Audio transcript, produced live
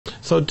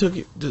So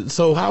Tookie,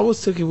 so how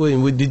was Tookie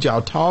Williams? Did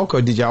y'all talk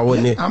or did y'all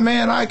wasn't there?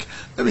 Man,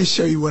 let me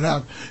show you what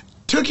happened.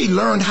 Tookie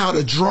learned how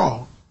to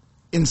draw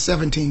in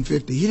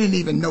 1750. He didn't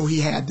even know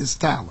he had this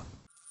talent.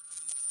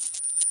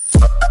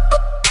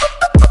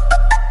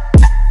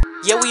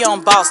 Yeah, we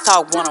on Boss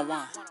Talk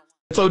 101.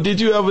 So did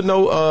you ever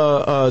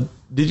know,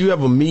 did you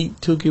ever meet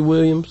Tookie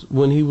Williams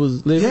when he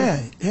was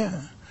living?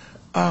 Yeah.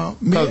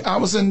 I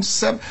was in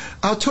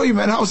I'll tell you,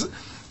 man, I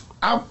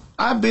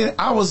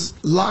was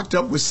locked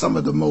up with some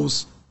of the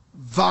most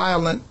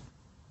violent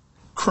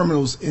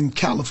criminals in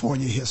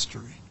California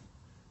history.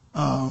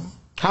 How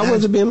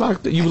was it being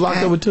locked up? You were locked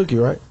up with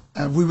Tookie, right?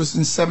 We was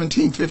in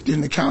 1750 in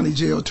the county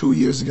jail 2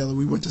 years together.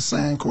 We went to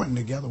San Quentin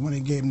together when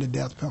they gave him the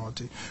death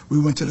penalty. We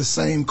went to the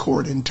same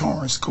court in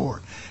Torrance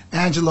Court.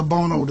 Angela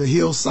Bono, the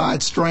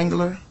Hillside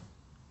Strangler,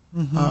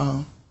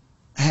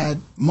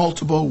 had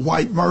multiple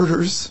white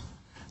murders.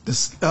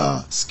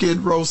 The Skid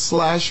Row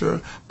Slasher,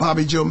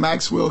 Bobby Joe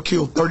Maxwell,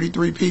 killed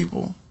 33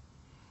 people.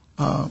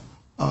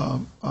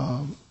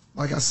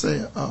 Like I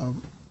said,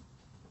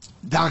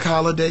 Doc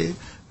Holliday,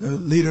 the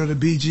leader of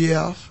the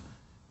BGF,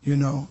 you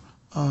know,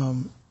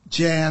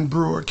 Jan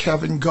Brewer,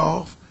 Kevin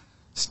Goff,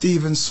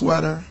 Steven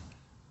Sweater,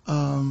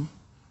 Kubikovich,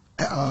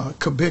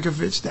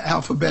 the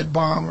Alphabet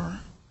Bomber.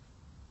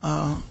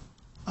 I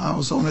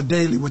was on a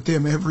daily with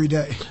them every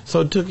day.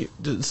 So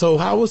so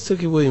how was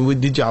Tookie Williams?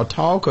 Did y'all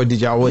talk or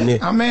did y'all wasn't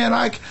there? Man,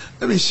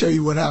 let me show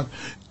you what happened.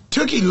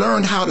 Tookie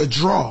learned how to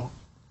draw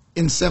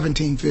in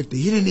 1750.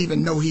 He didn't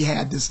even know he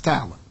had this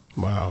talent.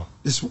 Wow.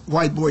 This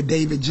white boy,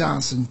 David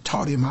Johnson,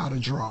 taught him how to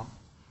draw.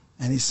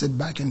 And he sat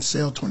back in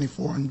cell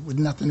 24 and with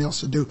nothing else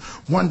to do.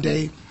 One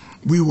day,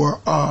 we were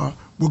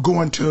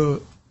going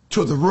to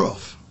the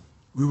roof.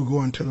 We were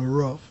going to the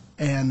roof,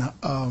 and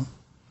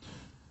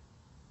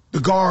the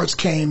guards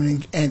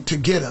came and to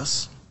get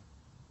us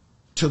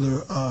to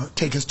the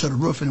take us to the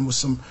roof, and it was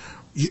some.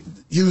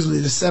 Usually,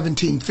 the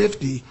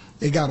 1750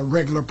 they got a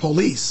regular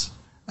police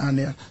on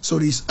there. So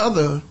these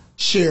other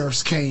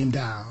sheriffs came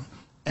down,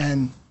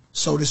 and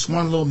so this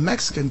one little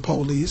Mexican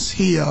police,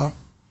 he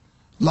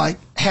like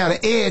had an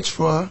edge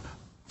for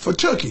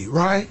Tookie,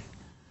 right?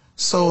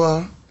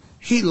 So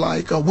he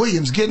like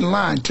Williams, get in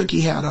line.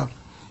 Tookie had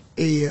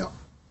a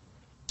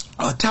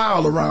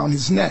towel around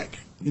his neck,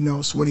 you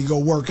know, so when he go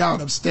work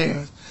out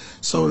upstairs.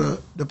 So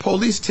the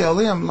police tell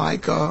him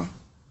like,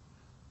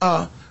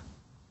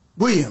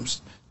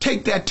 Williams,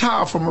 take that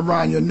towel from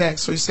around your neck.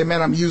 So he said,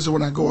 man, I'm using it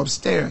when I go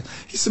upstairs.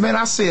 He said, man,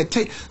 I said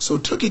take. So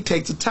Tookie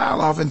takes the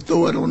towel off and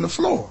throw it on the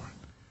floor.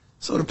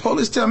 So the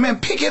police tell him, man,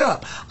 pick it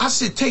up. I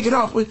said, take it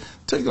off.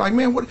 Tookie like,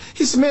 man, what?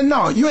 He said, man,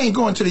 no, you ain't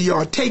going to the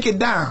yard. Take it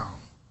down.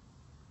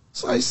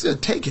 So he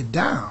said, take it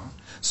down.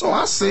 So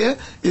I said,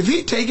 if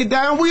he take it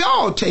down, we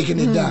all taking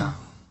it down.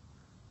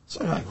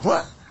 So like,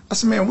 what? I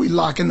said, man, we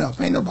locking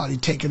up. Ain't nobody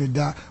taking it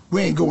down.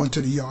 We ain't going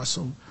to the yard.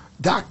 So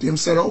Doc them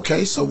said,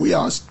 okay, so we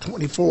are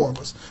 24 of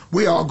us.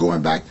 We all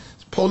going back.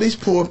 Police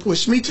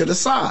push me to the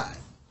side.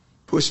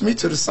 Push me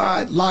to the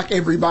side, lock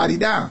everybody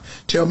down.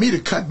 Tell me to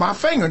cut my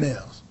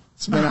fingernails.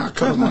 So man, I'll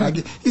cut them when I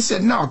get. He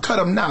said, no, cut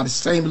them now. The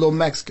same little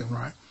Mexican,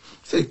 right?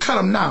 He said, cut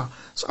them now.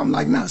 So I'm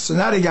like, nah. So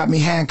now they got me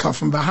handcuffed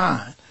from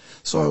behind.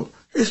 So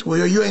here's,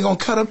 well, you ain't gonna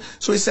cut them.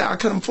 So he said, I'll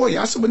cut them for you.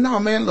 I said, well, no,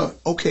 man, look,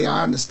 okay,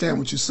 I understand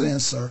what you're saying,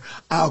 sir.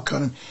 I'll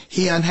cut him.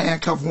 He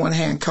unhandcuffed one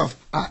handcuff.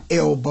 I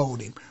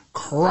elbowed him,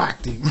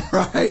 cracked him,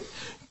 right?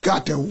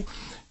 Got the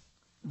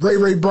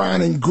Ray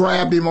Brown and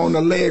grabbed him on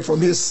the leg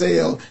from his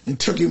cell and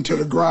took him to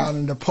the ground.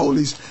 And the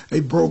police, they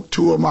broke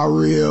 2 of my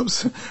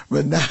ribs.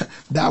 But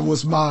that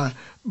was my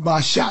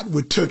shot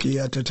with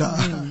Tookie at the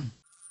time.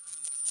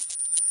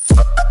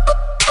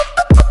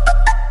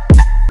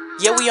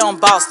 Yeah, we on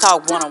Boss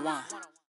Talk 101.